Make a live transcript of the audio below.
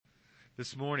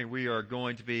This morning we are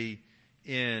going to be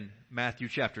in Matthew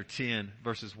chapter 10,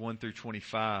 verses 1 through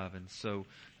 25. And so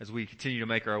as we continue to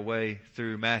make our way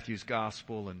through Matthew's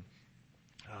gospel and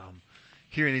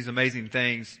hearing these amazing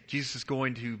things, Jesus is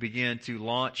going to begin to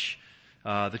launch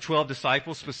the 12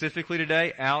 disciples specifically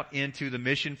today out into the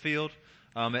mission field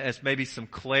as maybe some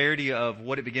clarity of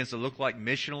what it begins to look like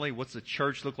missionally. What's the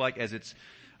church look like as it's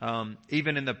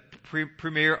even in the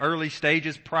premier early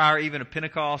stages prior even to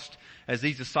Pentecost, as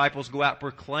these disciples go out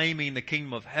proclaiming the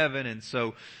kingdom of heaven. And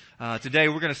so today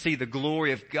we're going to see the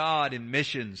glory of God in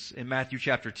missions in Matthew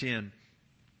chapter 10.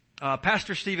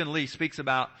 Pastor Stephen Lee speaks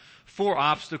about 4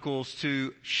 obstacles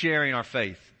to sharing our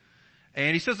faith.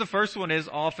 And he says the first one is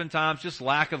oftentimes just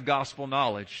lack of gospel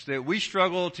knowledge. That we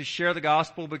struggle to share the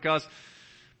gospel because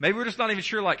maybe we're just not even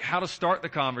sure how to start the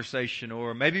conversation,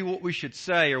 or maybe what we should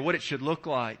say or what it should look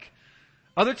like.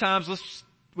 Other times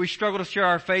we struggle to share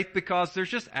our faith because there's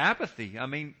just apathy. I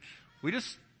mean,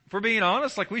 if we're being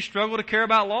honest, we struggle to care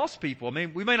about lost people. I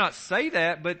mean, we may not say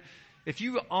that, but if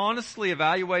you honestly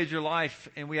evaluate your life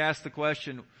and we ask the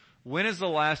question, when is the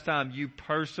last time you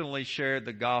personally shared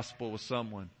the gospel with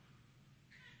someone?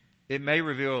 It may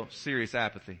reveal serious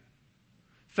apathy.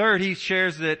 Third, he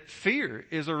shares that fear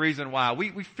is a reason why. We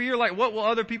fear what will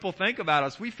other people think about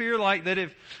us? We fear that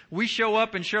if we show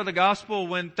up and share the gospel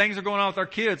when things are going on with our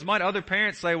kids, might other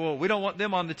parents say, well, we don't want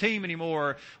them on the team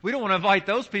anymore. Or, we don't want to invite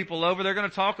those people over. They're going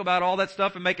to talk about all that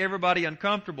stuff and make everybody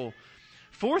uncomfortable.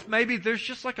 Fourth, maybe there's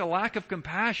just a lack of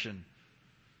compassion.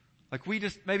 We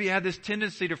just maybe have this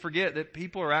tendency to forget that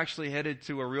people are actually headed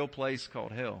to a real place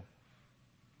called hell.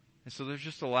 And so there's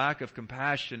just a lack of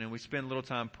compassion, and we spend little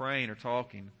time praying or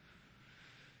talking.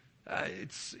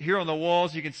 It's here on the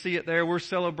walls. You can see it there. We're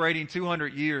celebrating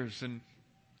 200 years. And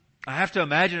I have to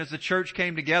imagine as the church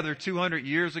came together 200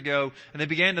 years ago, and they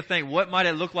began to think, what might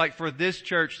it look like for this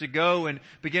church to go and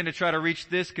begin to try to reach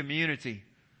this community?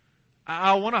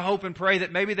 I want to hope and pray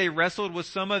that maybe they wrestled with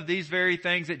some of these very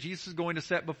things that Jesus is going to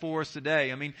set before us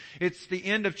today. I mean, it's the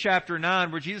end of chapter 9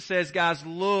 where Jesus says, guys,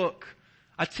 look,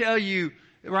 I tell you,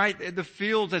 right, the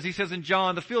fields, as he says in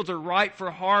John, the fields are ripe for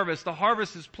harvest. The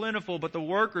harvest is plentiful, but the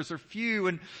workers are few.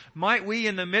 And might we,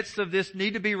 in the midst of this,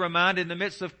 need to be reminded, in the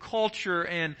midst of culture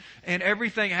and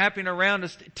everything happening around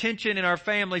us, tension in our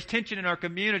families, tension in our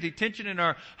community, tension in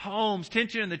our homes,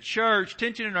 tension in the church,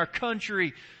 tension in our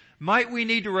country, might we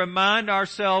need to remind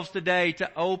ourselves today to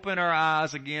open our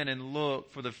eyes again and look,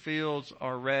 for the fields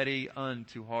are ready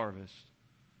unto harvest.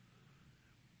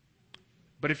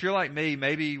 But if you're like me,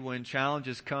 maybe when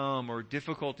challenges come or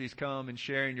difficulties come in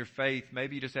sharing your faith,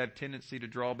 maybe you just have tendency to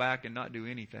draw back and not do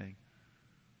anything.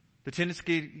 The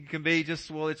tendency can be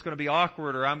just, well, it's going to be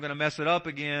awkward, or I'm going to mess it up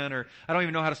again, or I don't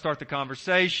even know how to start the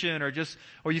conversation, or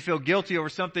you feel guilty over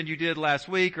something you did last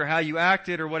week or how you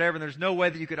acted or whatever, and there's no way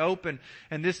that you could open.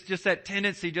 And just that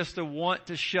tendency just to want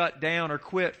to shut down or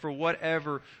quit for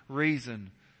whatever reason.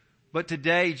 But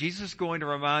today, Jesus is going to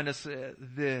remind us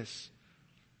this,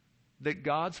 that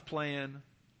God's plan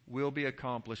will be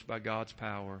accomplished by God's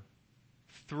power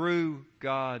through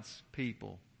God's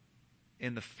people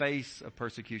in the face of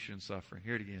persecution and suffering.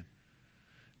 Hear it again.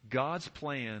 God's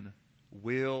plan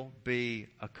will be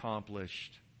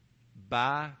accomplished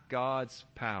by God's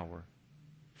power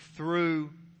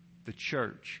through the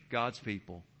church, God's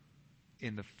people,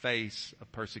 in the face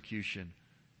of persecution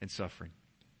and suffering.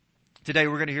 Today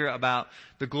we're going to hear about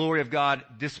the glory of God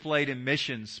displayed in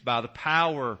missions by the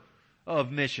power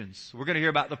of missions. We're going to hear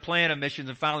about the plan of missions,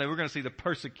 and finally we're going to see the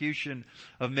persecution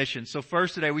of missions. So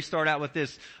first today we start out with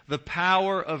this, the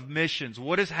power of missions.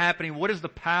 What is happening? What is the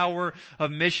power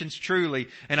of missions truly?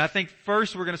 And I think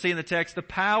first we're going to see in the text, the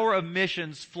power of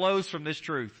missions flows from this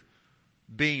truth,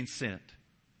 being sent.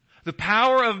 The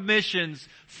power of missions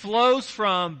flows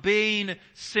from being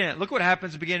sent. Look what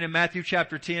happens beginning in Matthew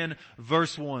chapter 10,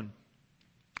 verse 1.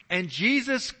 And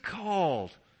Jesus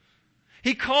called.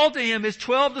 He called to him his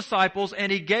 12 disciples,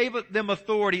 and he gave them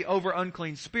authority over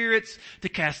unclean spirits to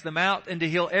cast them out and to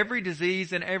heal every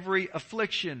disease and every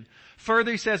affliction.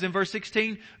 Further, he says in verse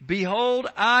 16, behold,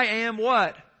 I am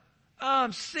what?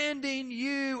 I'm sending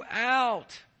you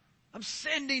out. I'm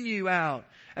sending you out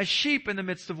as sheep in the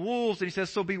midst of wolves. And he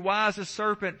says, so be wise as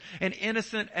serpent and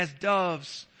innocent as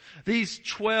doves. These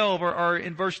 12 are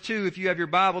in verse 2. If you have your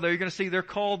Bible there, you're going to see they're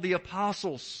called the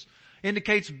apostles.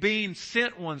 Indicates being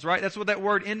sent ones, right? That's what that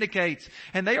word indicates.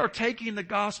 And they are taking the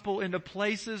gospel into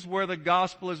places where the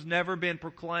gospel has never been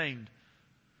proclaimed.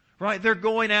 Right? They're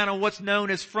going out on what's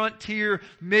known as frontier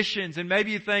missions. And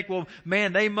maybe you think, well,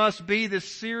 man, they must be this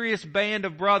serious band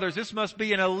of brothers. This must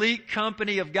be an elite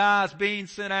company of guys being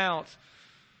sent out.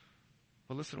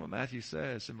 Well, listen to what Matthew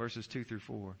says in verses 2 through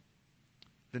 4.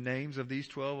 The names of these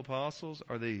 12 apostles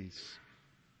are these.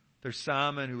 There's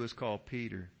Simon, who is called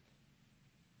Peter,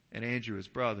 and Andrew, his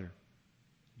brother,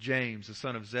 James, the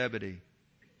son of Zebedee,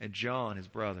 and John, his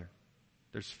brother.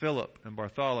 There's Philip and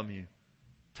Bartholomew,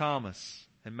 Thomas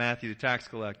and Matthew, the tax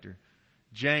collector,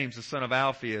 James, the son of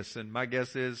Alphaeus, and my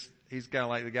guess is he's kind of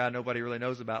like the guy nobody really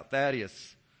knows about,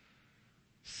 Thaddeus,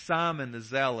 Simon the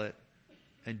Zealot,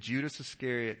 and Judas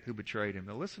Iscariot, who betrayed him.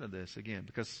 Now listen to this again,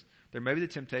 because there may be the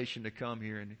temptation to come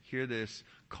here and hear this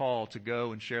call to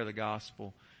go and share the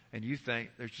gospel, and you think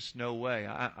there's just no way.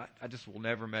 I just will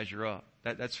never measure up.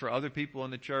 That's for other people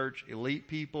in the church, elite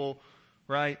people,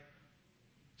 right?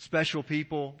 Special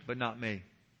people, but not me.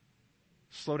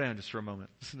 Slow down just for a moment.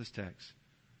 Listen to this text.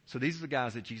 So these are the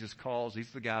guys that Jesus calls. These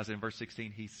are the guys that in verse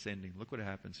 16 he's sending. Look what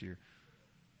happens here.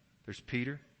 There's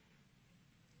Peter,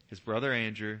 his brother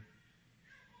Andrew,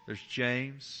 there's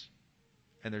James,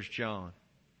 and there's John.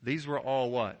 These were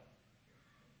all what?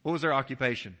 What was their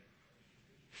occupation?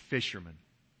 Fishermen.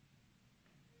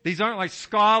 These aren't like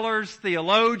scholars,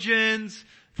 theologians.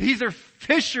 These are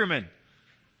fishermen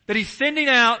that he's sending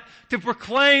out to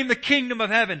proclaim the kingdom of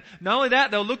heaven. Not only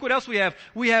that though, look what else we have.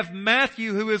 We have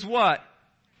Matthew, who is what?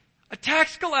 A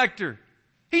tax collector.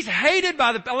 He's hated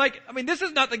by this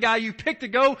is not the guy you pick to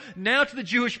go now to the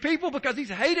Jewish people, because he's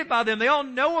hated by them. They all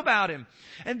know about him.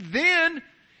 And then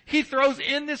he throws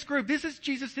in this group. This is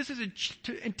Jesus. This is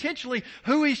intentionally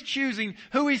who he's choosing,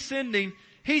 who he's sending.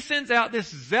 He sends out this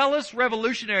zealous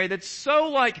revolutionary that's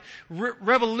so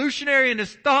revolutionary in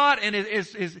his thought and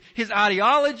his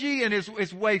ideology and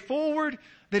his way forward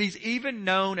that he's even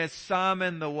known as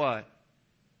Simon the what?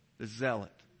 The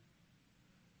Zealot.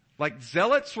 Like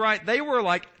zealots, right? They were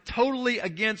like totally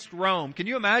against Rome. Can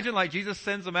you imagine Jesus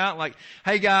sends them out like,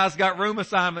 hey guys, got room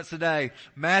assignments today.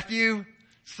 Matthew,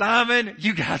 Simon,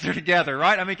 you guys are together,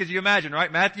 right? Cause you imagine,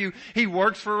 right? Matthew, he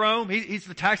works for Rome. He's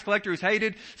the tax collector who's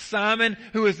hated. Simon,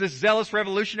 who is this zealous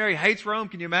revolutionary, hates Rome.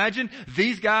 Can you imagine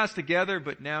these guys together?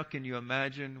 But now can you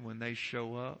imagine when they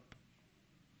show up?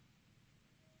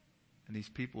 And these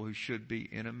people who should be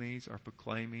enemies are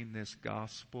proclaiming this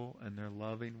gospel and they're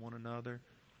loving one another.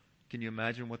 Can you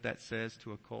imagine what that says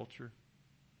to a culture?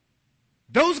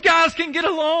 Those guys can get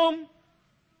along.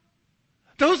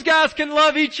 Those guys can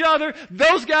love each other.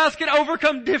 Those guys can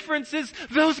overcome differences.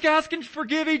 Those guys can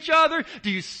forgive each other.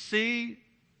 Do you see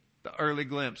the early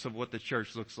glimpse of what the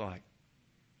church looks like?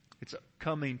 It's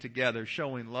coming together,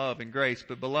 showing love and grace.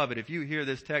 But beloved, if you hear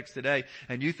this text today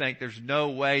and you think there's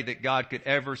no way that God could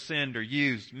ever send or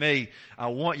use me, I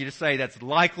want you to say that's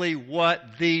likely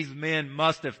what these men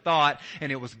must have thought.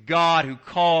 And it was God who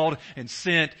called and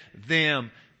sent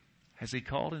them. Has He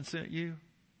called and sent you?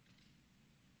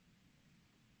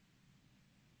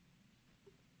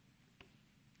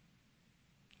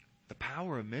 The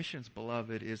power of missions,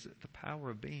 beloved, is the power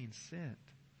of being sent.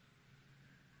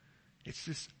 It's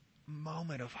this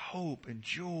moment of hope and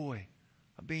joy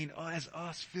of being as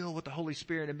us filled with the Holy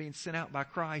Spirit and being sent out by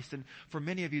Christ. And for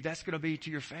many of you, that's going to be to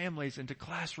your families and to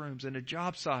classrooms and to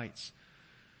job sites.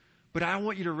 But I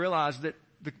want you to realize that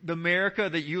the America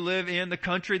that you live in, the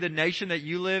country, the nation that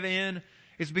you live in,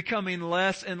 is becoming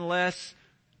less and less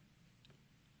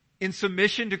in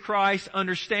submission to Christ,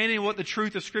 understanding what the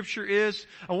truth of Scripture is.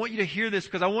 I want you to hear this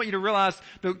because I want you to realize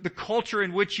the culture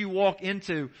in which you walk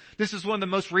into. This is one of the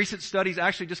most recent studies,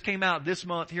 actually just came out this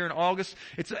month here in August.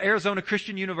 It's Arizona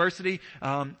Christian University,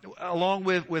 along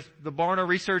with the Barna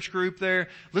Research Group there.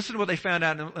 Listen to what they found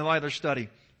out in light of their study.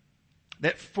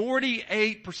 That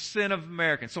 48% of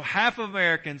Americans, so half of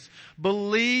Americans,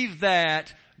 believe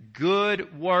that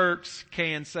good works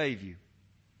can save you.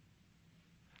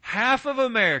 Half of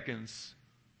Americans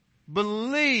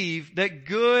believe that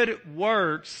good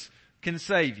works can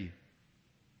save you.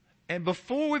 And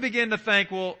before we begin to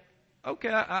think, well,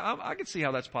 okay, I can see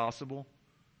how that's possible,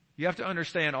 you have to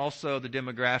understand also the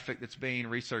demographic that's being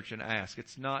researched and asked.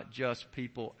 It's not just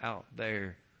people out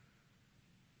there.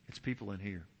 It's people in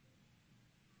here.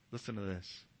 Listen to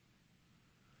this.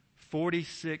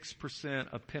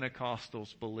 46% of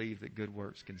Pentecostals believe that good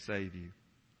works can save you.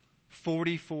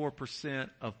 44%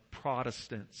 of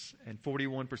Protestants and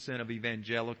 41% of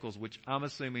evangelicals, which I'm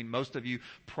assuming most of you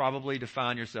probably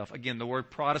define yourself. Again, the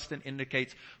word Protestant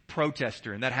indicates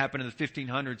protester, and that happened in the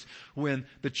 1500s when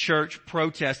the church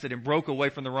protested and broke away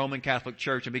from the Roman Catholic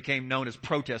Church and became known as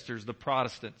protesters, the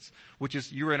Protestants, which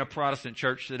is, you're in a Protestant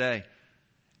church today.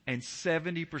 And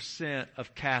 70%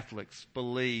 of Catholics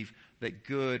believe that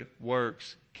good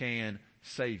works can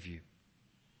save you.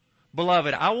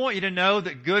 Beloved, I want you to know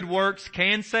that good works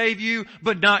can save you,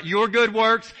 but not your good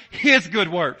works, His good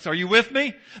works. Are you with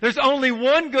me? There's only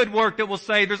one good work that will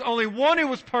save. There's only one who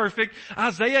was perfect.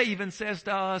 Isaiah even says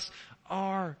to us,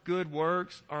 our good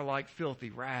works are like filthy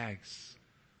rags.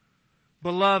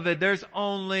 Beloved, there's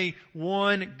only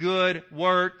one good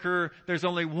worker. There's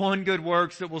only one good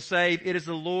works that will save. It is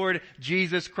the Lord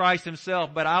Jesus Christ Himself.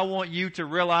 But I want you to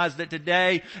realize that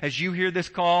today, as you hear this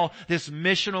call, this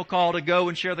missional call to go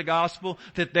and share the gospel,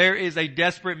 that there is a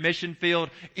desperate mission field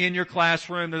in your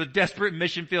classroom. There's a desperate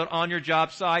mission field on your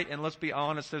job site. And let's be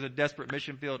honest, there's a desperate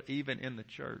mission field even in the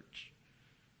church.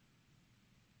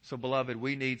 So beloved,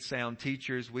 we need sound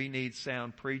teachers. We need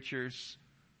sound preachers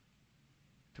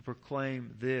to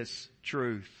proclaim this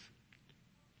truth.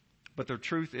 But the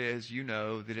truth is, you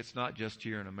know, that it's not just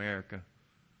here in America.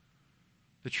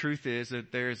 The truth is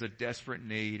that there is a desperate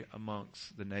need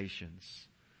amongst the nations.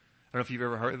 I don't know if you've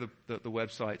ever heard of the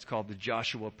website. It's called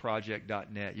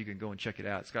thejoshuaproject.net. You can go and check it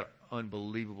out. It's got an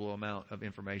unbelievable amount of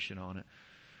information on it.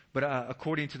 But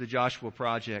according to the Joshua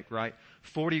Project, right,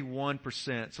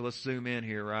 41%, so let's zoom in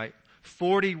here, right,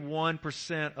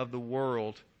 41% of the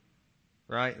world,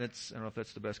 right? I don't know if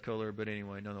that's the best color, but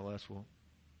anyway, nonetheless,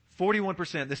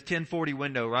 41%, this 1040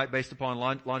 window, right? Based upon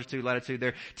longitude, latitude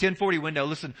there. 1040 window.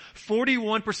 Listen,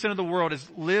 41% of the world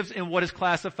lives in what is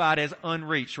classified as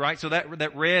unreached, right? So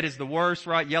that red is the worst,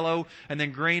 right? Yellow, and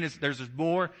then green there's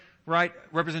more, right?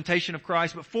 Representation of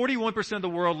Christ. But 41% of the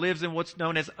world lives in what's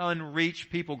known as unreached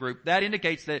people group. That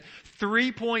indicates that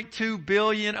 3.2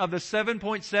 billion of the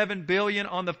 7.7 billion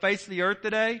on the face of the earth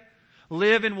today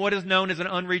live in what is known as an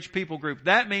unreached people group.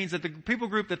 That means that the people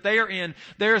group that they are in,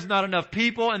 there is not enough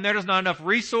people and there is not enough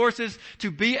resources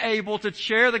to be able to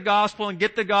share the gospel and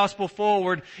get the gospel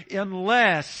forward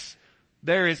unless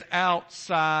there is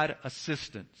outside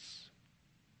assistance.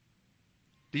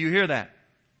 Do you hear that?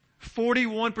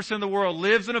 41% of the world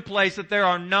lives in a place that there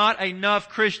are not enough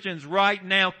Christians right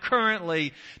now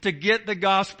currently to get the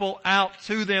gospel out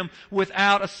to them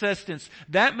without assistance.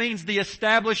 That means the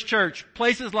established church,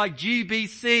 places like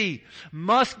GBC,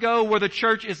 must go where the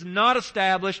church is not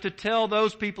established to tell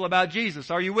those people about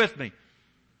Jesus. Are you with me?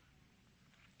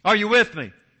 Are you with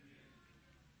me?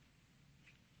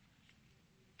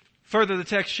 Further, the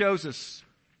text shows us,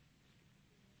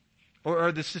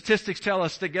 or the statistics tell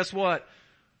us that guess what?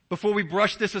 Before we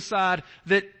brush this aside,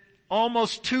 that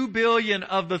almost 2 billion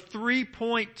of the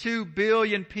 3.2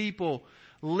 billion people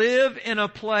live in a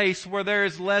place where there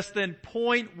is less than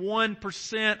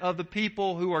 0.1% of the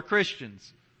people who are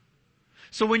Christians.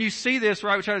 So when you see this,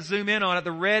 right, we try to zoom in on it,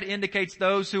 the red indicates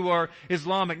those who are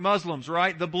Islamic Muslims,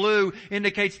 right? The blue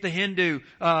indicates the Hindu.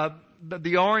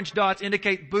 The orange dots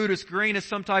indicate Buddhist. Green is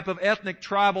some type of ethnic,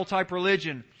 tribal type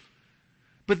religion.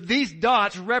 But these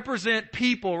dots represent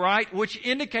people, right? Which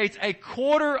indicates a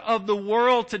quarter of the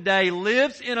world today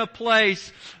lives in a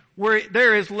place where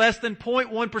there is less than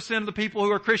 0.1% of the people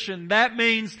who are Christian. That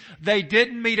means they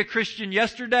didn't meet a Christian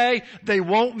yesterday, they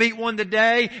won't meet one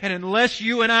today, and unless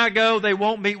you and I go, they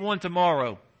won't meet one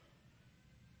tomorrow.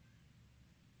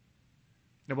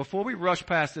 Now before we rush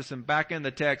past this and back in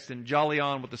the text and jolly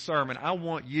on with the sermon, I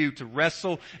want you to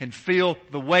wrestle and feel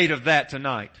the weight of that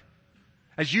tonight.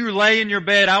 As you lay in your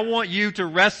bed, I want you to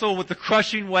wrestle with the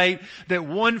crushing weight that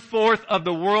 1/4 of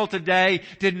the world today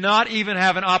did not even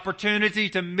have an opportunity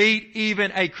to meet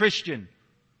even a Christian.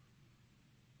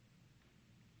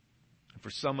 And for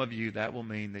some of you, that will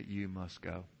mean that you must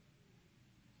go.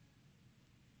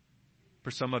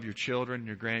 For some of your children,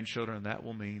 your grandchildren, that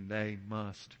will mean they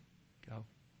must go.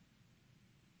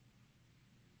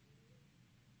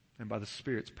 And by the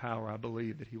Spirit's power, I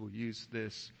believe that He will use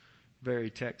this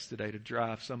very text today to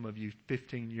drive some of you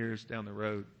 15 years down the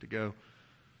road to go.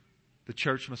 The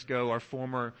church must go. Our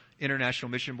former International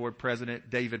Mission Board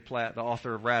president, David Platt, the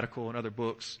author of Radical and other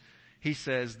books, he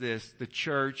says this: the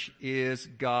church is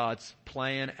God's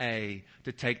plan A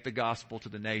to take the gospel to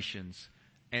the nations,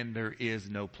 and there is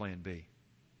no plan B.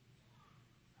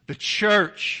 The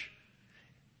church,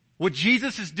 what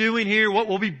Jesus is doing here, what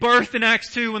will be birthed in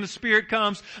Acts 2 when the Spirit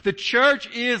comes, the church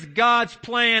is God's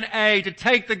plan A to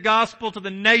take the gospel to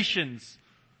the nations.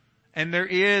 And there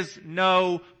is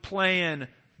no plan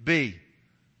B.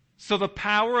 So the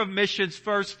power of missions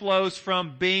first flows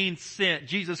from being sent.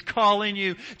 Jesus calling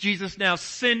you, Jesus now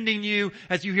sending you,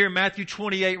 as you hear Matthew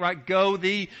 28, right? Go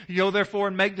therefore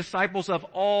and make disciples of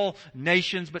all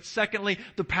nations. But secondly,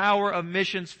 the power of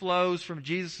missions flows from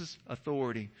Jesus'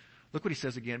 authority. Look what He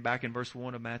says again back in verse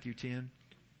 1 of Matthew 10.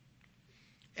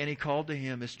 And He called to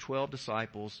Him His 12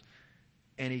 disciples,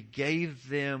 and He gave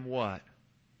them what?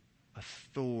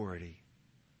 Authority.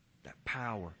 That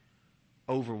power.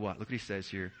 Over what? Look what He says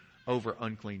here. over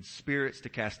unclean spirits, to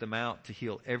cast them out, to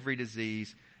heal every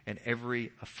disease and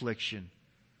every affliction.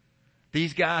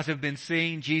 These guys have been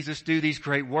seeing Jesus do these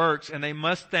great works, and they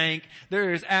must think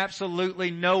there is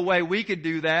absolutely no way we could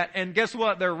do that. And guess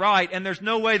what? They're right. And there's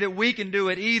no way that we can do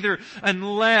it either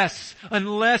unless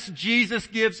Jesus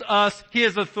gives us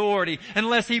His authority,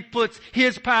 unless He puts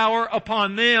His power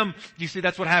upon them. You see,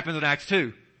 that's what happens in Acts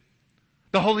 2.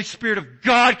 The Holy Spirit of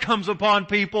God comes upon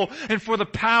people, and for the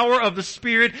power of the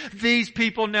Spirit, these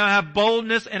people now have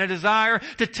boldness and a desire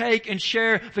to take and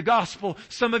share the gospel.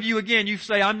 Some of you, again, you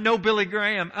say, I'm no Billy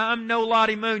Graham. I'm no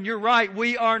Lottie Moon. You're right,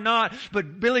 we are not.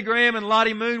 But Billy Graham and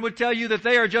Lottie Moon would tell you that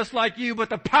they are just like you, but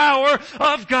the power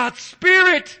of God's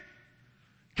Spirit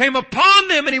came upon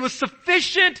them, and He was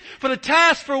sufficient for the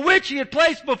task for which He had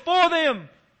placed before them.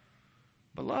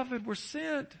 Beloved, we're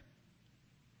sent.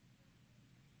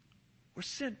 We're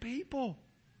sent people.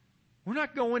 We're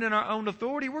not going in our own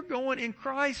authority. We're going in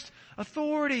Christ's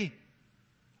authority.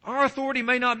 Our authority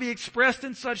may not be expressed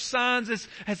in such signs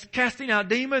as casting out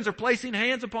demons or placing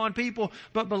hands upon people,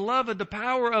 but beloved, the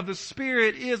power of the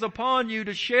Spirit is upon you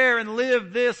to share and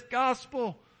live this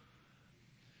gospel.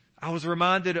 I was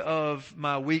reminded of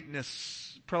my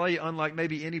weakness, probably unlike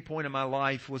maybe any point in my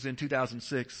life, was in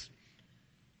 2006.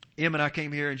 Em and I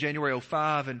came here in January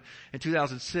 2005, and in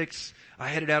 2006, I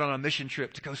headed out on a mission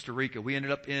trip to Costa Rica. We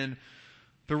ended up in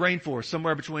the rainforest,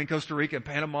 somewhere between Costa Rica and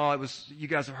Panama. You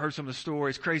guys have heard some of the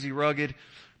stories, crazy rugged,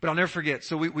 but I'll never forget.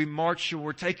 So we marched, and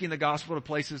we're taking the gospel to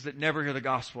places that never hear the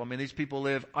gospel. I mean, these people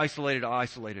live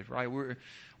isolated, right?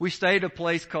 We stayed at a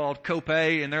place called Cope,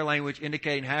 in their language,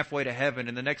 indicating halfway to heaven,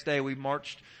 and the next day we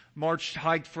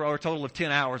hiked for a total of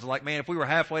 10 hours. Like, man, if we were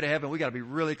halfway to heaven, we gotta be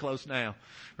really close now,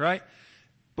 right?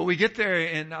 But we get there,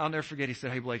 and I'll never forget, he said,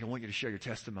 hey Blake, I want you to share your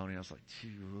testimony. And I was like,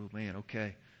 oh man,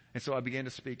 okay. And so I began to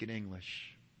speak in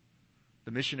English.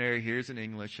 The missionary hears in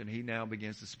English, and he now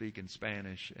begins to speak in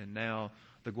Spanish. And now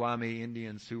the Guayme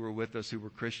Indians who were with us, who were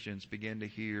Christians, began to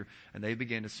hear, and they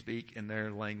began to speak in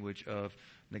their language of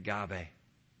Nagabe.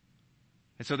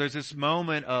 And so there's this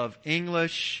moment of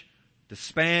English to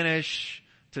Spanish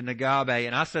to Nagabe,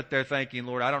 and I sat there thinking,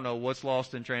 Lord, I don't know what's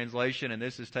lost in translation, and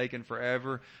this is taken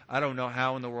forever. I don't know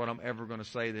how in the world I'm ever going to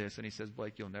say this. And He says,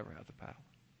 Blake, you'll never have the power.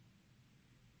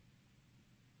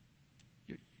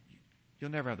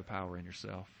 You'll never have the power in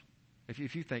yourself.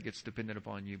 If you think it's dependent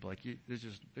upon you, Blake, there's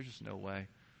just no way.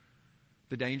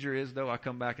 The danger is, though, I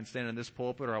come back and stand in this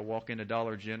pulpit, or I walk into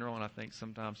Dollar General, and I think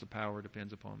sometimes the power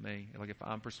depends upon me. Like, if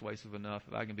I'm persuasive enough,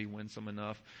 if I can be winsome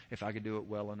enough, if I can do it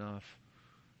well enough.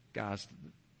 Guys,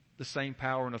 the same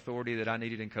power and authority that I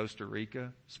needed in Costa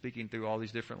Rica, speaking through all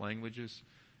these different languages,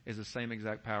 is the same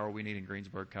exact power we need in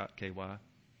Greensburg, KY.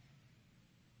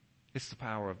 It's the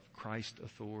power of Christ's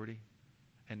authority.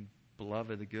 And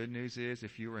beloved, the good news is,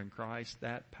 if you are in Christ,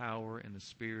 that power and the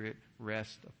Spirit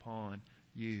rest upon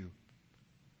you.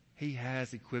 He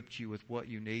has equipped you with what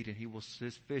you need, and He will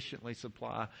sufficiently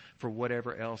supply for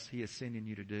whatever else He is sending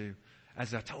you to do.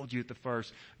 As I told you at the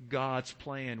first, God's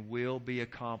plan will be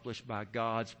accomplished by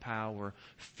God's power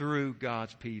through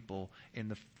God's people in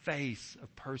the face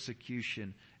of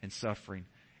persecution and suffering.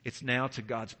 It's now to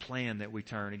God's plan that we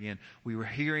turn again. We were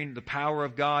hearing the power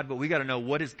of God, but we got to know,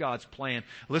 what is God's plan?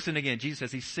 Listen again. Jesus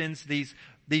says He sends these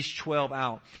 12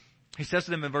 out. He says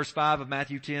to them in verse 5 of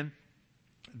Matthew 10,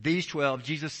 these 12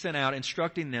 Jesus sent out,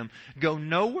 instructing them, go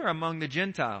nowhere among the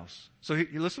Gentiles. So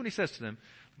listen what He says to them.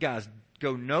 Guys,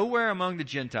 go nowhere among the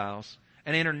Gentiles,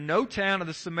 and enter no town of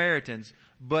the Samaritans,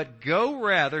 but go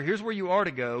rather, here's where you are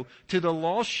to go, to the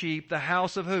lost sheep, the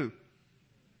house of who?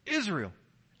 Israel.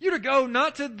 You're to go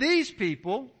not to these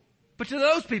people, but to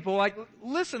those people. Like,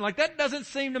 listen, like that doesn't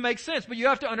seem to make sense, but you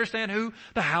have to understand who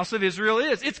the house of Israel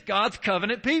is. It's God's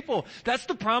covenant people. That's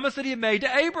the promise that He had made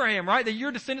to Abraham, right? That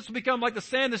your descendants will become like the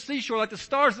sand of the seashore, like the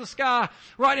stars of the sky,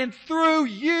 right? And through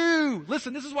you,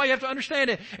 listen, this is why you have to understand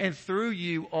it. And through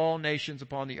you, all nations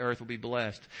upon the earth will be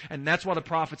blessed. And that's why the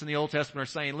prophets in the Old Testament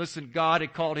are saying, listen, God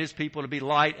had called His people to be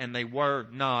light, and they were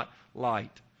not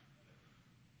light.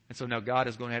 And so now God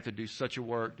is going to have to do such a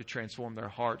work to transform their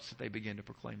hearts that they begin to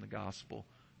proclaim the gospel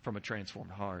from a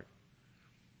transformed heart.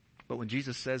 But when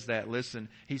Jesus says that, listen,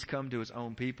 He's come to His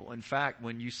own people. In fact,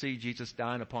 when you see Jesus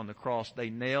dying upon the cross, they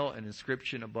nail an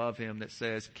inscription above Him that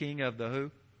says, King of the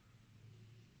who?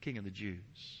 King of the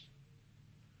Jews.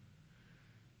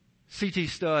 C.T.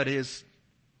 Studd is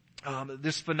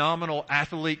this phenomenal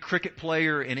athlete, cricket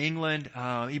player in England.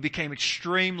 He became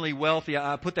extremely wealthy.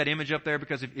 I put that image up there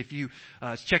because if you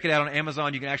check it out on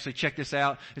Amazon, you can actually check this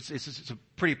out. It's a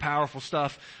pretty powerful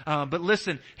stuff. But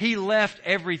listen, he left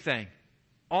everything.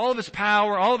 all of his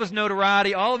power, all of his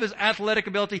notoriety, all of his athletic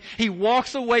ability. He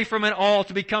walks away from it all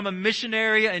to become a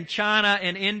missionary in China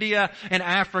and India and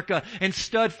Africa. And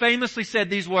Studd famously said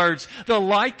these words, "The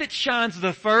light that shines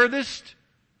the furthest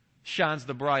shines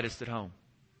the brightest at home."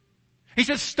 He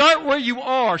says, start where you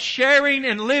are, sharing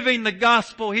and living the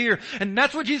gospel here. And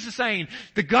that's what Jesus is saying.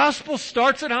 The gospel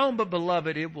starts at home, but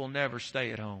beloved, it will never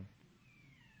stay at home.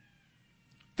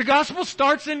 The gospel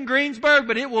starts in Greensburg,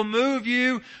 but it will move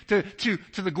you to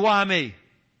the Guamini.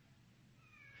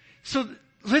 So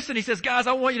listen, he says, guys,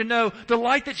 I want you to know the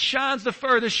light that shines the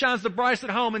furthest shines the brightest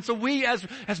at home. And so we as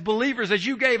believers, as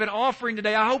you gave an offering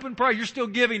today, I hope and pray you're still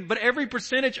giving, but every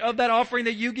percentage of that offering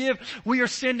that you give, we are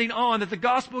sending on, that the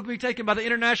gospel can be taken by the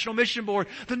International Mission Board,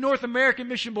 the North American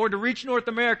Mission Board to reach North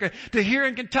America, to here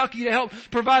in Kentucky to help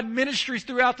provide ministries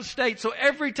throughout the state. So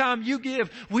every time you give,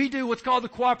 we do what's called the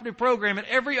cooperative program, and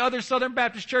every other Southern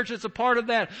Baptist church that's a part of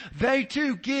that, they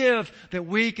too give, that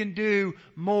we can do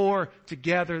more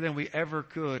together than we ever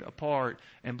could apart.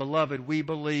 And beloved, we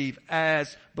believe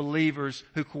as believers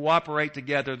who cooperate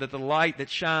together that the light that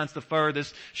shines the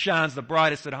furthest shines the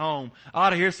brightest at home. I ought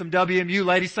to hear some WMU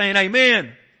ladies saying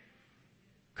amen.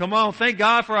 Come on, thank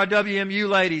God for our WMU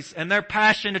ladies and their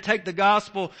passion to take the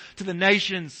gospel to the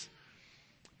nations.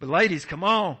 But ladies, come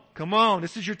on,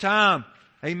 this is your time.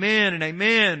 Amen and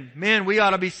amen. Men, we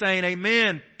ought to be saying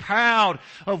amen, proud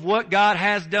of what God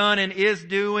has done and is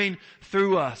doing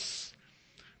through us.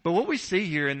 But what we see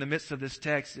here in the midst of this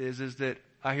text is that,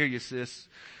 I hear you sis,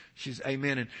 she's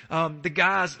amen. And the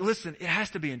guys, listen, it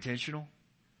has to be intentional.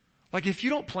 Like if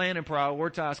you don't plan and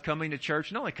prioritize coming to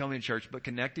church, not only coming to church, but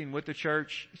connecting with the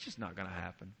church, it's just not going to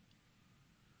happen.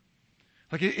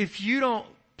 Like if you don't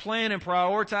plan and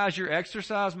prioritize your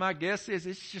exercise, my guess is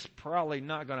it's just probably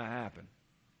not going to happen.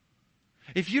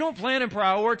 If you don't plan and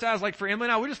prioritize, like for Emily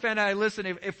and I, we just found out, hey, listen,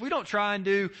 if we don't try and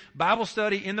do Bible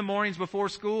study in the mornings before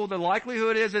school, the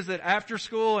likelihood is that after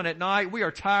school and at night, we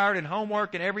are tired and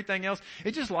homework and everything else.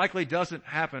 It just likely doesn't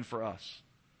happen for us.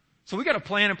 So we got to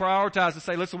plan and prioritize to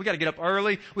say, listen, we got to get up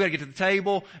early, we got to get to the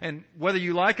table, and whether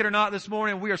you like it or not this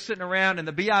morning, we are sitting around and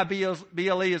the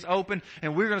BIBLE is open,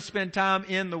 and we're going to spend time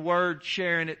in the Word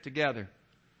sharing it together.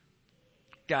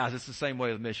 Guys, it's the same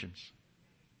way with missions.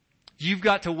 You've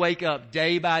got to wake up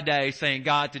day by day saying,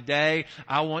 God, today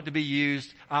I want to be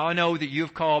used. I know that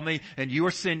you've called me and you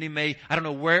are sending me. I don't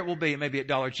know where it will be. It may be at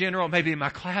Dollar General. It may be in my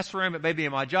classroom. It may be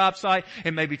in my job site.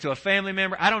 It may be to a family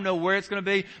member. I don't know where it's going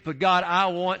to be. But God, I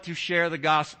want to share the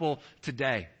gospel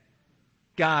today.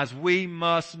 Guys, we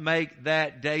must make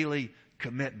that daily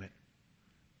commitment.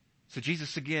 So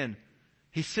Jesus, again,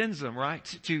 He sends them, right,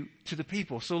 to the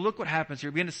people. So look what happens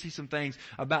here. We begin to see some things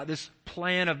about this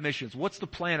plan of missions. What's the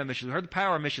plan of missions? We heard the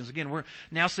power of missions. Again, we're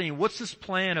now seeing what's this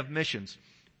plan of missions.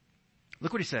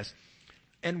 Look what he says.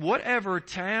 And whatever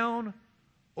town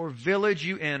or village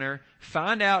you enter,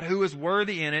 find out who is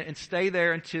worthy in it and stay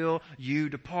there until you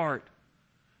depart.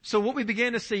 So what we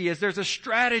begin to see is there's a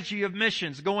strategy of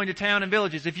missions going to town and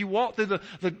villages. If you walk through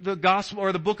the gospel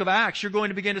or the book of Acts, you're going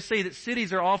to begin to see that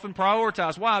cities are often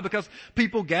prioritized. Why? Because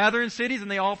people gather in cities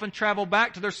and they often travel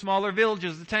back to their smaller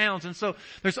villages, the towns. And so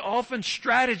there's often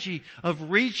strategy of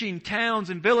reaching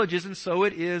towns and villages, and so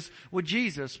it is with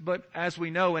Jesus. But as we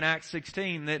know in Acts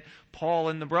 16 that Paul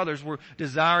and the brothers were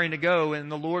desiring to go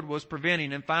and the Lord was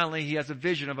preventing. And finally he has a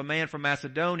vision of a man from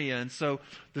Macedonia. And so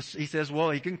he says, well,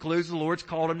 he concludes the Lord's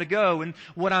called him to go. And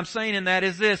what I'm saying in that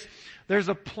is this. There's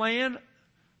a plan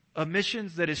of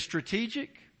missions that is strategic,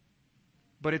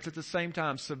 but it's at the same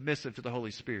time submissive to the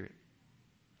Holy Spirit.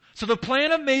 So the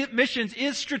plan of missions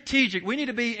is strategic. We need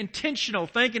to be intentional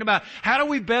thinking about how do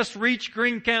we best reach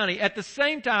Greene County. At the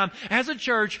same time, as a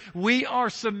church, we are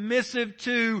submissive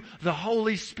to the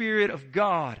Holy Spirit of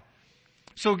God.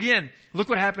 So again, look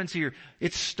what happens here.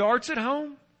 It starts at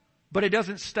home, but it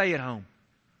doesn't stay at home.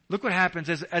 Look what happens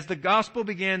as the gospel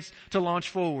begins to launch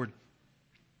forward.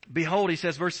 Behold, he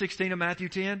says, verse 16 of Matthew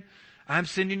 10, I'm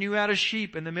sending you out as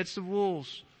sheep in the midst of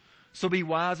wolves. So be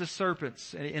wise as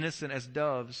serpents and innocent as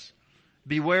doves.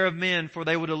 Beware of men, for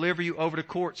they will deliver you over to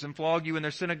courts and flog you in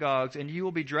their synagogues, and you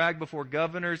will be dragged before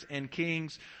governors and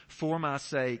kings for my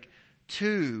sake.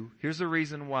 2, here's the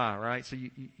reason why, right? So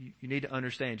you need to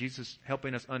understand. Jesus is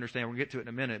helping us understand. We'll get to it in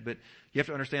a minute, but you have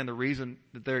to understand the reason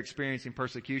that they're experiencing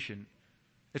persecution.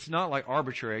 It's not like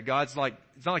arbitrary. It's not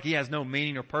like He has no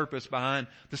meaning or purpose behind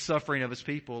the suffering of His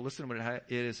people. Listen to what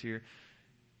it is here.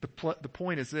 The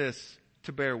point is this.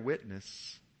 To bear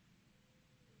witness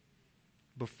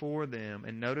before them.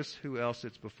 And notice who else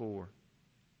it's before.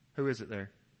 Who is it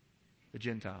there? The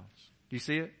Gentiles. Do you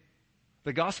see it?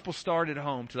 The gospel started at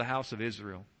home to the house of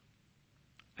Israel.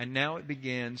 And now it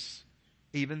begins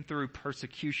even through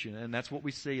persecution. And that's what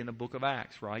we see in the book of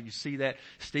Acts, right? You see that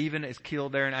Stephen is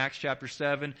killed there in Acts chapter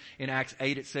 7. In Acts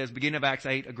 8 it says, beginning of Acts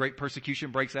 8, a great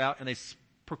persecution breaks out and they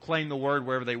proclaim the word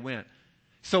wherever they went.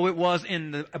 So it was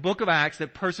in the book of Acts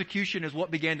that persecution is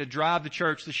what began to drive the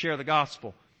church to share the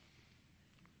gospel.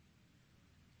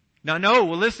 Now, I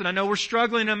know we're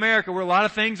struggling in America where a lot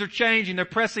of things are changing. They're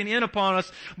pressing in upon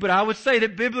us. But I would say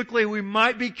that biblically we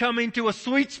might be coming to a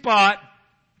sweet spot.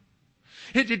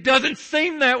 It doesn't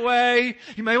seem that way.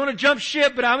 You may want to jump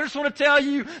ship, but I just want to tell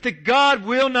you that God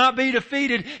will not be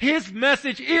defeated. His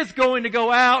message is going to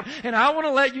go out. And I want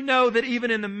to let you know that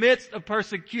even in the midst of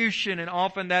persecution, and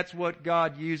often that's what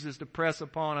God uses to press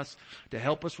upon us to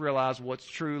help us realize what's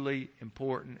truly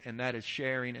important, and that is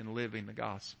sharing and living the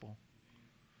gospel.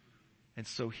 And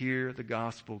so here the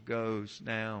gospel goes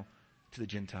now to the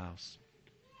Gentiles.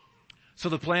 So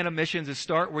the plan of missions is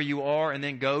start where you are and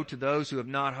then go to those who have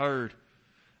not heard.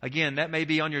 Again, that may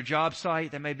be on your job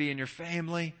site, that may be in your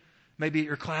family, maybe at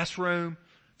your classroom.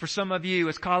 For some of you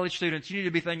as college students, you need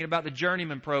to be thinking about the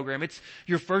Journeyman program. It's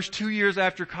your first 2 years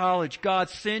after college. God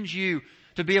sends you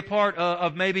to be a part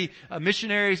of maybe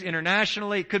missionaries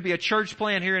internationally. It could be a church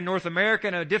plant here in North America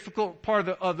in a difficult part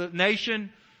of the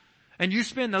nation. And you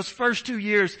spend those first 2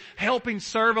 years helping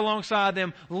serve alongside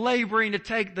them, laboring to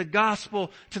take the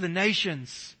gospel to the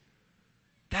nations.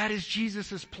 That is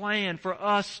Jesus' plan for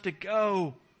us to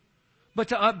go. But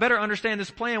to better understand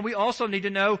this plan, we also need to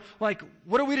know,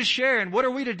 what are we to share and what are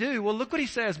we to do? Well, look what he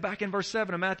says back in verse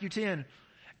 7 of Matthew 10.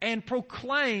 And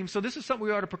proclaim. So this is something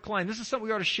we ought to proclaim. This is something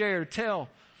we ought to share, tell.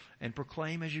 And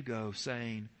proclaim as you go,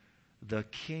 saying, the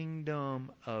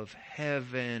kingdom of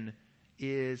heaven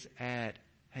is at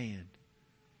hand.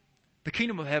 The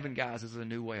kingdom of heaven, guys, is a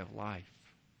new way of life.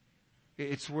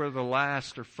 It's where the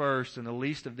last are first and the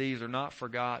least of these are not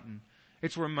forgotten.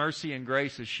 It's where mercy and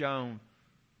grace is shown.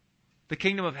 The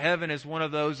kingdom of heaven is one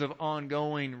of those of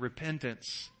ongoing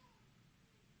repentance.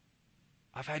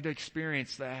 I've had to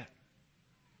experience that.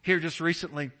 Here just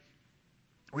recently,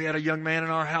 we had a young man in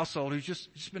our household who's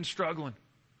just been struggling,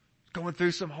 going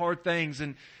through some hard things,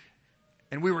 and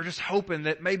we were just hoping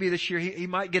that maybe this year he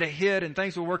might get a hit and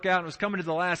things will work out. And it was coming to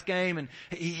the last game and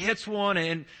he hits one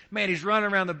and man, he's running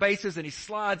around the bases and he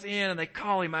slides in and they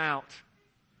call him out.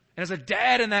 And as a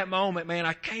dad in that moment, man,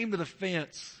 I came to the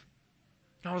fence.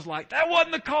 And I was like, that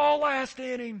wasn't the call last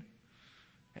inning.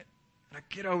 And I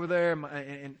get over there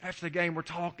and after the game we're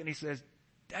talking. He says,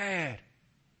 Dad,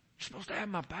 you're supposed to have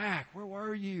my back. Where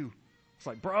were you? It's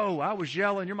like, bro, I was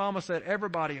yelling. Your mama said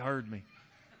everybody heard me.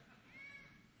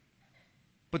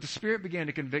 But the Spirit began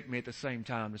to convict me at the same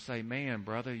time to say, man,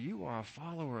 brother, you are a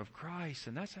follower of Christ,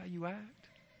 and that's how you act.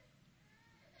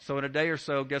 So in a day or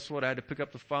so, guess what? I had to pick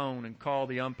up the phone and call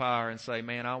the umpire and say,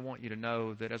 man, I want you to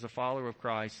know that as a follower of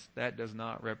Christ, that does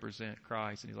not represent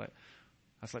Christ. And I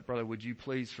was like, brother, would you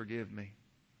please forgive me?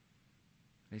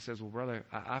 And he says, well, brother,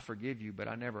 I forgive you, but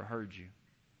I never heard you.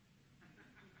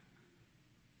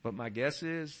 But my guess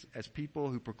is, as people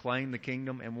who proclaim the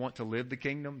kingdom and want to live the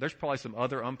kingdom, there's probably some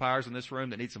other umpires in this room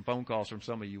that need some phone calls from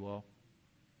some of you all.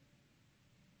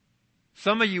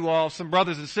 Some of you all, some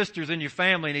brothers and sisters in your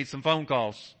family need some phone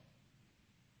calls.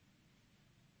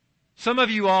 Some of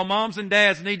you all, moms and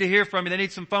dads, need to hear from you. They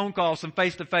need some phone calls, some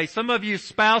face-to-face. Some of you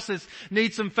spouses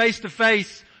need some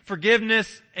face-to-face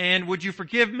forgiveness and would you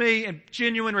forgive me and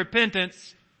genuine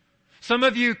repentance. Some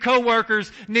of you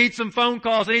co-workers need some phone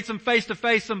calls. They need some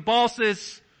face-to-face, some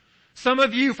bosses. Some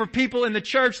of you, for people in the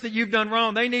church that you've done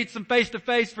wrong, they need some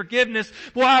face-to-face forgiveness.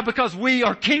 Why? Because we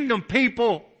are kingdom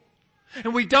people.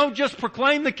 And we don't just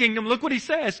proclaim the kingdom. Look what he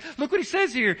says. Look what he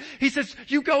says here. He says,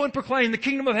 you go and proclaim the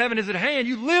kingdom of heaven is at hand.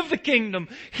 You live the kingdom,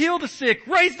 heal the sick,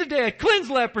 raise the dead, cleanse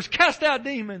lepers, cast out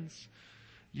demons.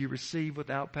 You receive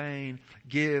without pain,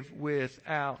 give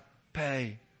without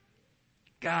pay.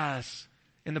 Guys,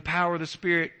 in the power of the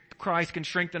Spirit, Christ can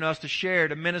strengthen us to share,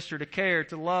 to minister, to care,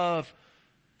 to love.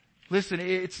 Listen,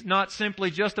 it's not simply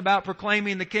just about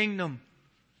proclaiming the kingdom.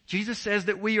 Jesus says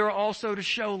that we are also to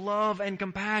show love and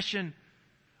compassion.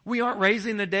 We aren't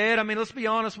raising the dead. I mean, let's be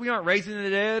honest, we aren't raising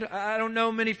the dead. I don't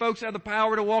know many folks have the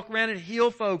power to walk around and heal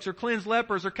folks or cleanse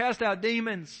lepers or cast out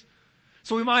demons.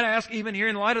 So we might ask, even here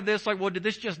in light of this, well, did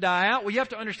this just die out? Well, you have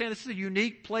to understand this is a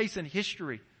unique place in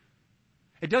history.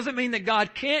 It doesn't mean that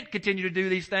God can't continue to do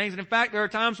these things. And in fact, there are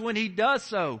times when He does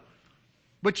so.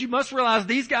 But you must realize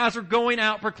these guys are going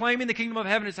out proclaiming the kingdom of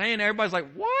heaven is at hand. And everybody's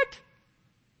like, what?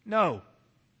 No.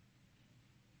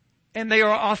 And they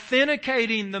are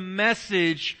authenticating the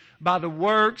message by the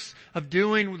works of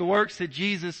doing the works that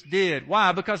Jesus did.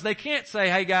 Why? Because they can't say,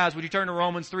 hey guys, would you turn to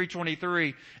Romans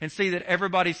 3:23 and see that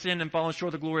everybody sinned and fallen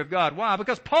short of the glory of God? Why?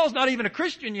 Because Paul's not even a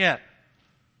Christian yet.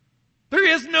 There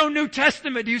is no New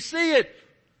Testament. Do you see it?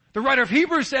 The writer of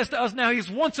Hebrews says to us now, He's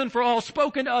once and for all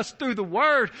spoken to us through the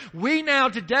Word. We now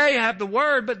today have the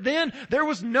Word, but then there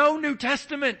was no New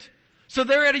Testament. So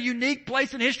they're at a unique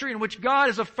place in history in which God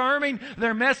is affirming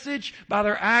their message by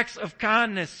their acts of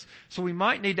kindness. So we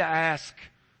might need to ask,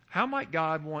 how might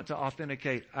God want to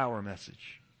authenticate our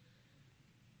message?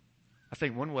 I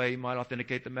think one way He might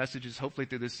authenticate the message is hopefully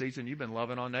through this season you've been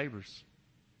loving on neighbors.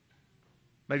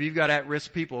 Maybe you've got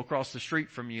at-risk people across the street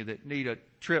from you that need a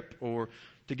trip or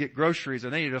to get groceries, or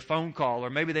they need a phone call, or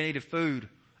maybe they needed food.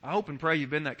 I hope and pray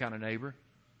you've been that kind of neighbor.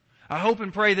 I hope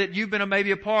and pray that you've been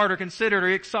maybe a part or considered or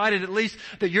excited at least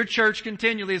that your church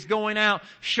continually is going out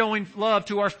showing love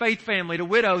to our faith family, to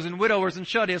widows and widowers and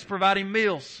shut-ins, providing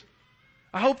meals.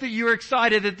 I hope that you're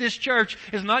excited that this church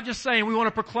is not just saying we want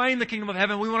to proclaim the kingdom of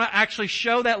heaven, we want to actually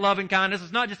show that love and kindness.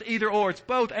 It's not just either or, it's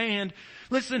both and.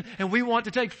 Listen, and we want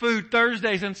to take food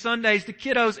Thursdays and Sundays to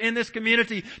kiddos in this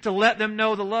community to let them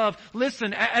know the love.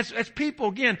 Listen, as people,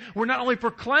 again, we're not only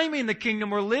proclaiming the kingdom,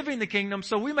 we're living the kingdom,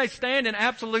 so we may stand in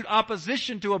absolute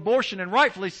opposition to abortion, and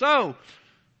rightfully so.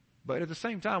 But at the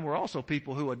same time, we're also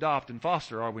people who adopt and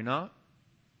foster, are we not?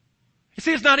 You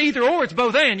see, it's not either or, it's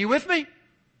both and. You with me?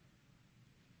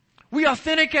 We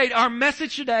authenticate our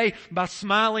message today by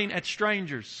smiling at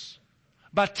strangers,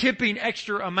 by tipping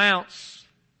extra amounts.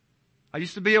 I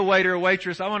used to be a waiter, a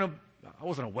waitress. I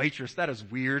wasn't a waitress. That is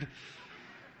weird.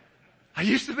 I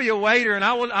used to be a waiter, and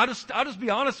I'll just be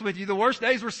honest with you. The worst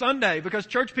days were Sunday because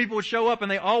church people would show up and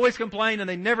they always complained and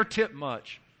they never tipped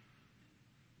much.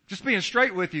 Just being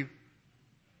straight with you.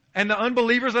 And the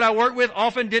unbelievers that I worked with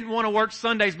often didn't want to work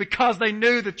Sundays because they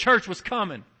knew the church was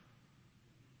coming.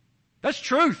 That's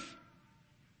truth.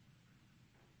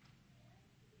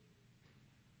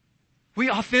 We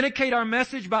authenticate our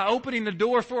message by opening the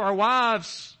door for our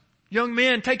wives, young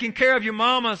men, taking care of your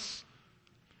mamas,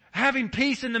 having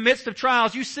peace in the midst of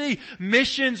trials. You see,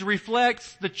 missions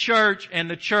reflects the church and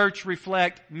the church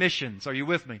reflect missions. Are you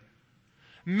with me?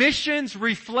 Missions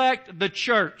reflect the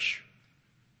church.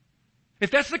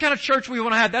 If that's the kind of church we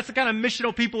want to have, that's the kind of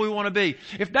missional people we want to be.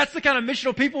 If that's the kind of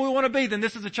missional people we want to be, then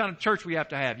this is the kind of church we have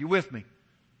to have. You with me?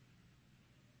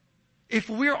 If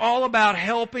we're all about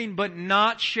helping but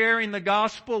not sharing the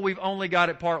gospel, we've only got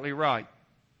it partly right.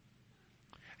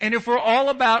 And if we're all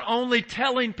about only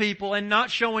telling people and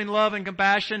not showing love and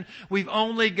compassion, we've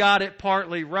only got it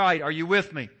partly right. Are you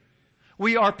with me?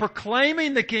 We are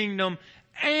proclaiming the kingdom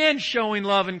and showing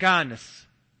love and kindness.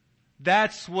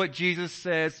 That's what Jesus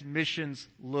says missions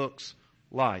looks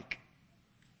like.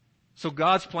 So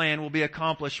God's plan will be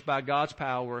accomplished by God's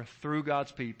power through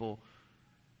God's people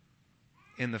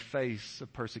in the face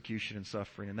of persecution and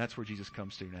suffering. And that's where Jesus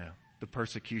comes to now. The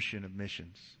persecution of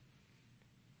missions.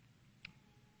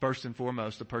 First and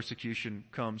foremost, the persecution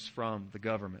comes from the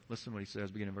government. Listen to what He says,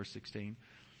 beginning in verse 16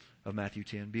 of Matthew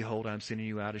 10. Behold, I am sending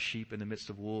you out as sheep in the midst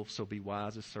of wolves, so be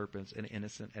wise as serpents and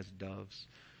innocent as doves.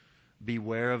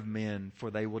 Beware of men,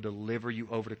 for they will deliver you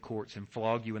over to courts and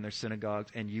flog you in their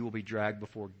synagogues, and you will be dragged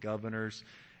before governors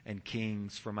and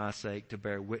kings for my sake to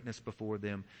bear witness before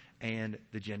them and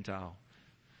the Gentile.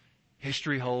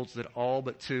 History holds that all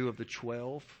but 2 of the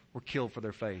 12 were killed for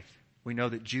their faith. We know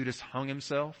that Judas hung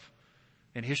himself,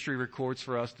 and history records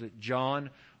for us that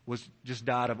John just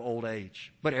died of old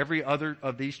age. But every other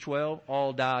of these 12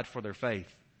 all died for their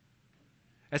faith.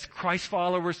 As Christ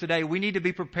followers today, we need to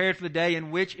be prepared for the day in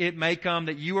which it may come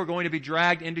that you are going to be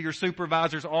dragged into your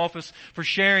supervisor's office for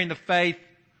sharing the faith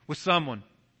with someone.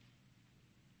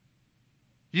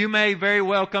 You may very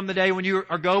well come the day when you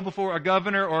go before a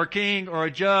governor or a king or a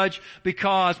judge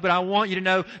but I want you to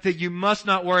know that you must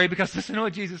not worry, because listen to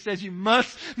what Jesus says. You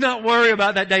must not worry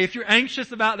about that day. If you're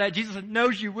anxious about that, Jesus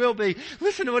knows you will be.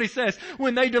 Listen to what He says.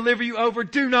 When they deliver you over,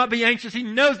 do not be anxious. He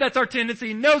knows that's our tendency.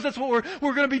 He knows that's what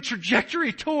we're going to be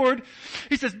trajectory toward.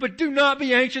 He says, but do not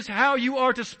be anxious how you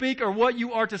are to speak or what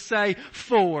you are to say,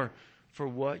 for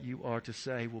what you are to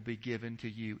say will be given to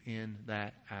you in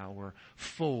that hour.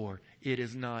 For it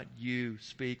is not you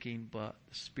speaking, but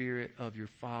the Spirit of your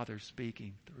Father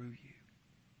speaking through you.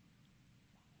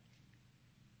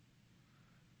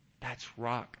 That's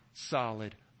rock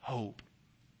solid hope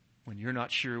when you're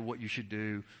not sure what you should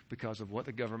do because of what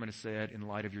the government has said in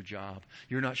light of your job.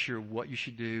 You're not sure what you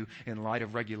should do in light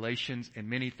of regulations and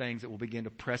many things that will begin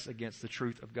to press against the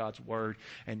truth of God's Word.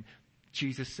 And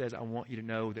Jesus says, I want you to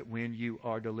know that when you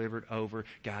are delivered over,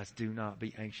 guys, do not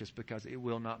be anxious, because it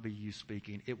will not be you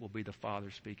speaking. It will be the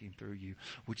Father speaking through you,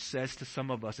 which says to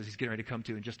some of us, as He's getting ready to come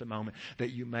to in just a moment, that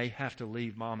you may have to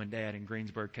leave mom and dad in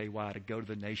Greensburg, KY, to go to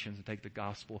the nations and take the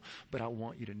gospel. But I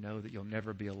want you to know that you'll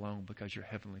never be alone, because your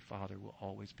Heavenly Father will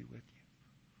always be with you.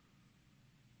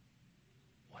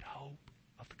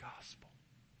 gospel.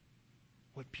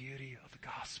 What beauty of the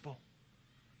gospel.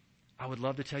 I would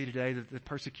love to tell you today that the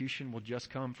persecution will just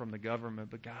come from the government,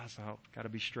 but guys, I've got to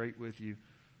be straight with you.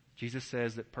 Jesus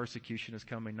says that persecution is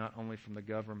coming not only from the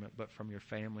government, but from your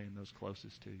family and those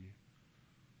closest to you.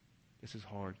 This is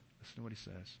hard. Listen to what he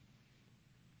says.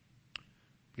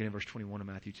 Beginning in verse 21 of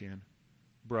Matthew 10.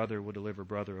 Brother will deliver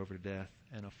brother over to death,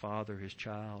 and a father his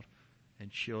child,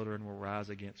 and children will rise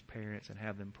against parents and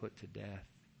have them put to death.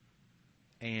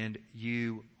 And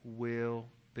you will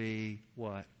be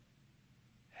what?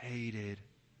 Hated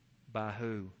by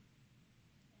who?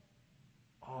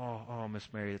 Oh, Miss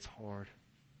Mary, it's hard.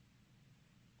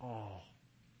 All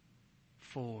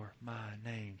for my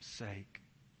name's sake.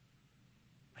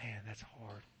 Man, that's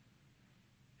hard.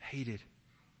 Hated.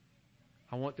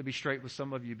 I want to be straight with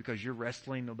some of you because you're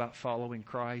wrestling about following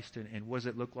Christ and what does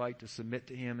it look like to submit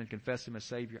to Him and confess Him as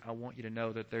Savior. I want you to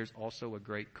know that there's also a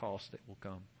great cost that will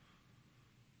come.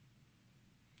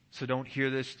 So don't hear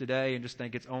this today and just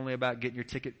think it's only about getting your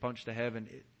ticket punched to heaven.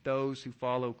 Those who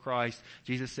follow Christ,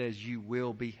 Jesus says you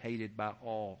will be hated by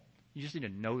all. You just need to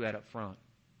know that up front.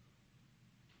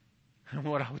 And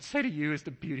what I would say to you is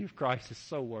the beauty of Christ is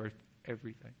so worth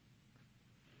everything.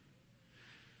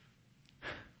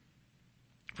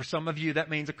 For some of you, that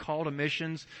means a call to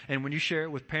missions. And when you share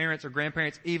it with parents or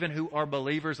grandparents, even who are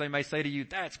believers, they may say to you,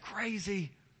 that's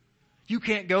crazy. You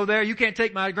can't go there. You can't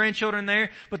take my grandchildren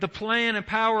there. But the plan and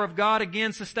power of God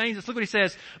again sustains us. Look what he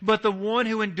says. But the one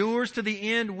who endures to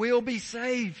the end will be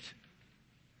saved.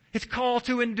 It's called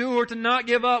to endure, to not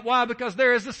give up. Why? Because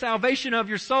there is the salvation of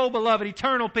your soul, beloved.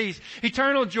 Eternal peace,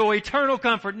 eternal joy, eternal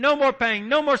comfort. No more pain,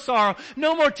 no more sorrow,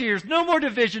 no more tears, no more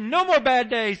division, no more bad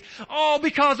days. All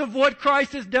because of what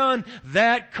Christ has done.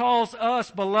 That calls us,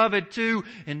 beloved, to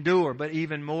endure, but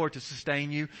even more to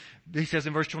sustain you. He says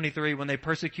in verse 23, when they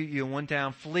persecute you in one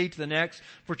town, flee to the next.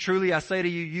 For truly I say to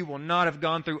you, you will not have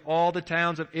gone through all the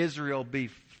towns of Israel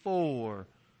before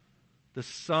the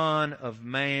Son of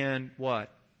Man, what?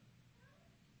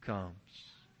 Comes.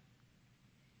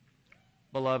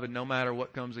 Beloved, no matter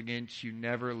what comes against you,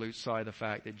 never lose sight of the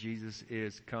fact that Jesus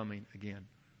is coming again.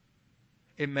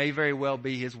 It may very well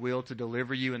be His will to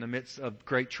deliver you in the midst of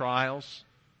great trials,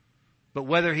 but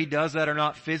whether He does that or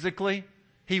not physically,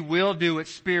 He will do it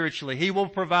spiritually. He will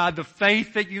provide the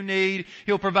faith that you need.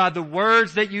 He'll provide the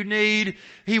words that you need.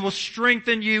 He will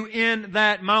strengthen you in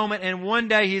that moment, and one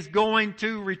day He's going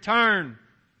to return.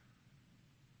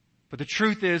 But the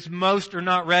truth is, most are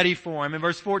not ready for Him. In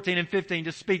verse 14 and 15,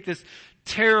 to speak this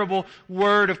terrible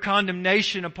word of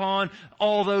condemnation upon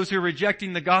all those who are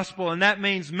rejecting the gospel. And that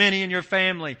means many in your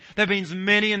family. That means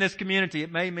many in this community.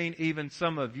 It may mean even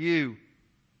some of you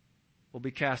will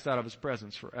be cast out of His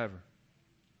presence forever.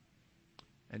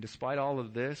 And despite all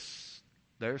of this,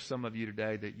 there's some of you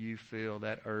today that you feel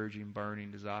that urging,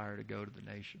 burning desire to go to the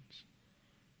nations.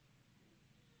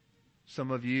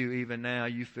 Some of you, even now,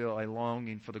 you feel a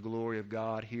longing for the glory of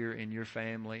God here in your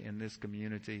family, in this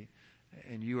community.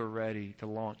 And you are ready to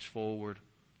launch forward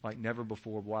like never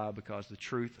before. Why? Because the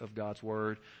truth of God's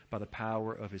Word, by the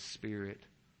power of His Spirit.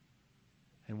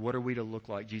 And what are we to look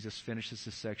like? Jesus finishes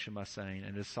this section by saying,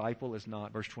 a disciple is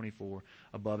not, verse 24,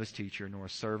 above his teacher, nor a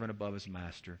servant above his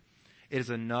master. It is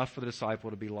enough for the disciple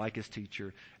to be like his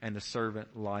teacher and the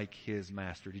servant like his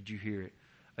master. Did you hear it?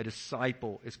 A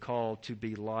disciple is called to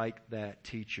be like that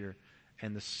teacher,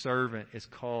 and the servant is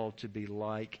called to be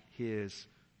like his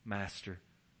master.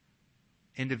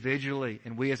 Individually,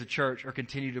 and we as a church are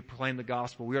continue to proclaim the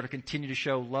gospel. We are to continue to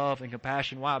show love and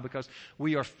compassion. Why? Because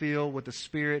we are filled with the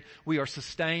Spirit. We are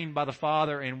sustained by the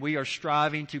Father, and we are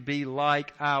striving to be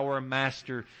like our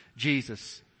Master,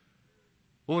 Jesus.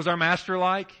 What was our Master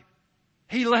like?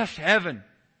 He left heaven,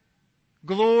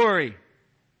 glory.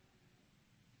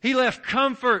 He left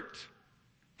comfort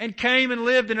and came and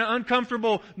lived in an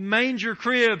uncomfortable manger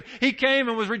crib. He came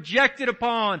and was rejected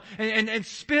upon and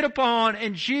spit upon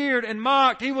and jeered and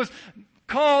mocked. He was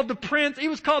called the prince. He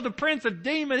was called the prince of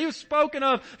demons. He was spoken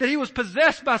of that he was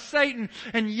possessed by Satan.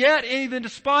 And yet, even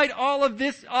despite all of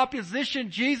this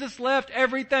opposition, Jesus left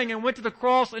everything and went to the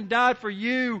cross and died for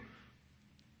you.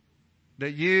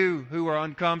 That you who are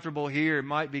uncomfortable here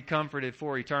might be comforted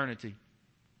for eternity.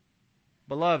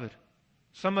 Beloved,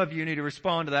 some of you need to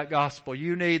respond to that gospel.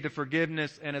 You need the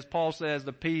forgiveness and, as Paul says,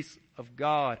 the peace of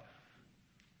God,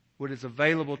 what is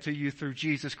available to you through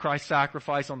Jesus Christ's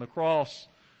sacrifice on the cross.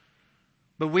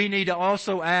 But we need to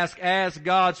also ask, as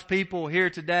God's people here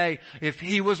today, if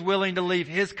He was willing to leave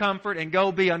His comfort and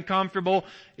go be uncomfortable,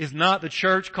 is not the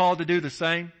church called to do the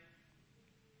same?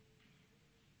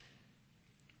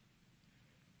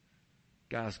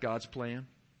 Guys, God's plan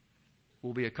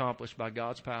will be accomplished by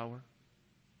God's power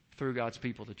through God's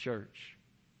people, the church,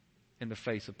 in the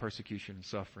face of persecution and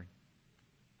suffering.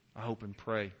 I hope and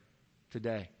pray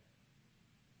today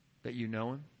that you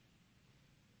know Him,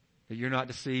 that you're not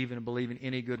deceived and believing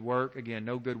any good work. Again,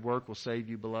 no good work will save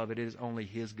you, beloved. It is only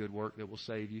His good work that will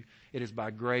save you. It is by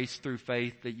grace through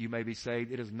faith that you may be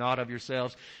saved. It is not of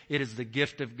yourselves. It is the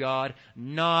gift of God,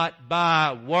 not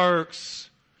by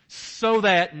works, so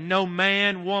that no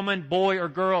man, woman, boy, or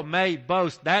girl may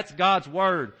boast. That's God's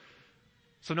Word.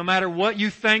 So no matter what you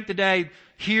think today,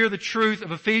 hear the truth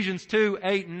of Ephesians 2,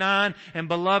 8, and 9. And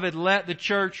beloved, let the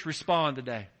church respond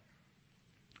today.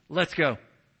 Let's go.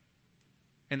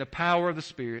 In the power of the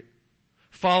Spirit,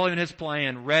 following His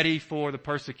plan, ready for the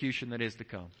persecution that is to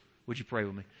come. Would you pray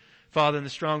with me? Father, in the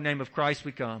strong name of Christ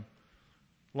we come,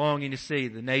 longing to see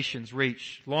the nations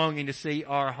reached, longing to see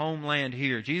our homeland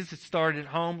here. Jesus started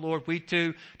at home. Lord, we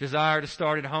too desire to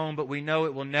start at home, but we know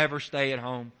it will never stay at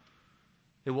home.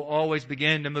 It will always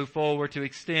begin to move forward, to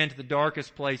extend to the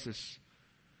darkest places.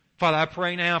 Father, I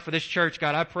pray now for this church,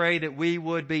 God. I pray that we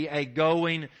would be a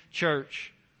going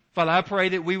church. Father, I pray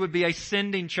that we would be a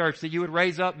sending church, that you would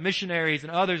raise up missionaries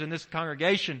and others in this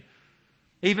congregation.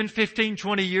 Even 15,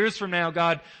 20 years from now,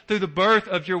 God, through the birth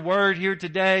of your word here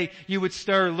today, you would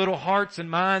stir little hearts and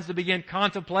minds to begin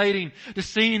contemplating, to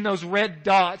seeing those red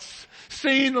dots,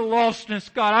 seeing the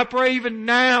lostness. God, I pray even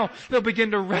now they'll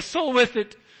begin to wrestle with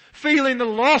it, feeling the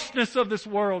lostness of this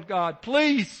world, God.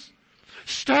 Please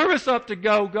stir us up to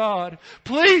go, God.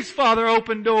 Please, Father,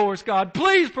 open doors, God.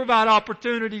 Please provide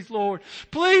opportunities, Lord.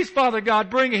 Please, Father God,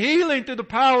 bring healing through the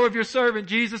power of your servant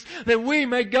Jesus, that we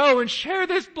may go and share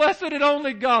this blessed and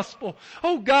only gospel.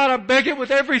 Oh God, I beg it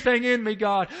with everything in me,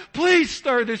 God. Please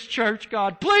stir this church,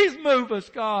 God. Please move us,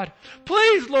 God.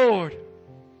 Please, Lord.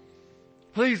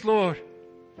 Please, Lord.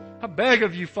 I beg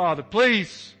of you, Father,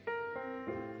 please.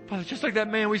 Father, just like that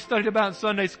man we studied about in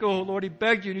Sunday school, Lord, he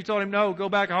begged you and you told him, no, go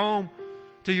back home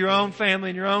to your own family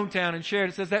in your own town and share it.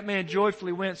 It says that man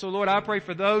joyfully went. So Lord, I pray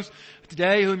for those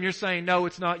today whom you're saying, no,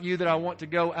 it's not you that I want to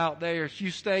go out there.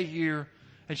 You stay here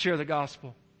and share the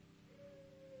gospel.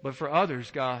 But for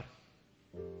others, God,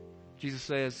 Jesus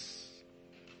says,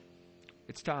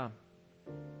 it's time.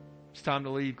 It's time to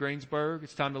leave Greensburg.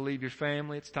 It's time to leave your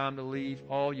family. It's time to leave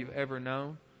all you've ever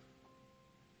known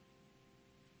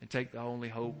and take the only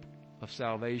hope of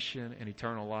salvation and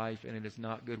eternal life. And it is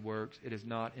not good works. It is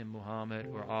not in Muhammad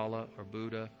or Allah or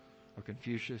Buddha or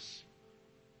Confucius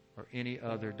or any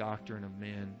other doctrine of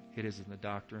men. It is in the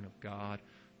doctrine of God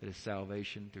that is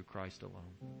salvation through Christ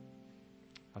alone.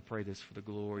 I pray this for the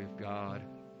glory of God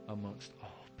amongst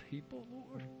all people,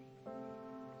 Lord.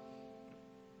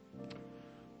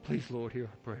 Please, Lord, hear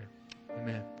our prayer.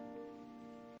 Amen.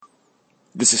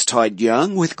 This is Todd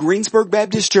Young with Greensburg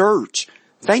Baptist Church.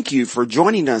 Thank you for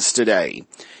joining us today.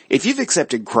 If you've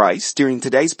accepted Christ during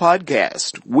today's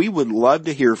podcast, we would love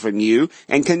to hear from you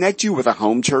and connect you with a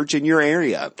home church in your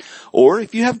area. Or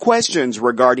if you have questions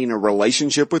regarding a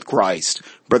relationship with Christ,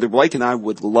 Brother Blake and I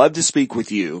would love to speak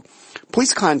with you.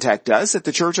 Please contact us at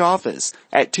the church office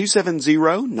at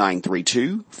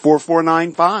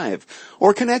 270-932-4495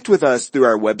 or connect with us through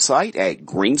our website at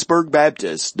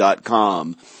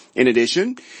greensburgbaptist.com. In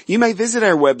addition, you may visit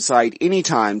our website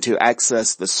anytime to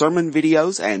access the sermon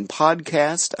videos and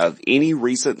podcast of any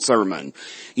recent sermon.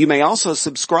 You may also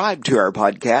subscribe to our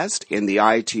podcast in the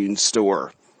iTunes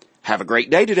store. Have a great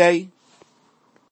day today.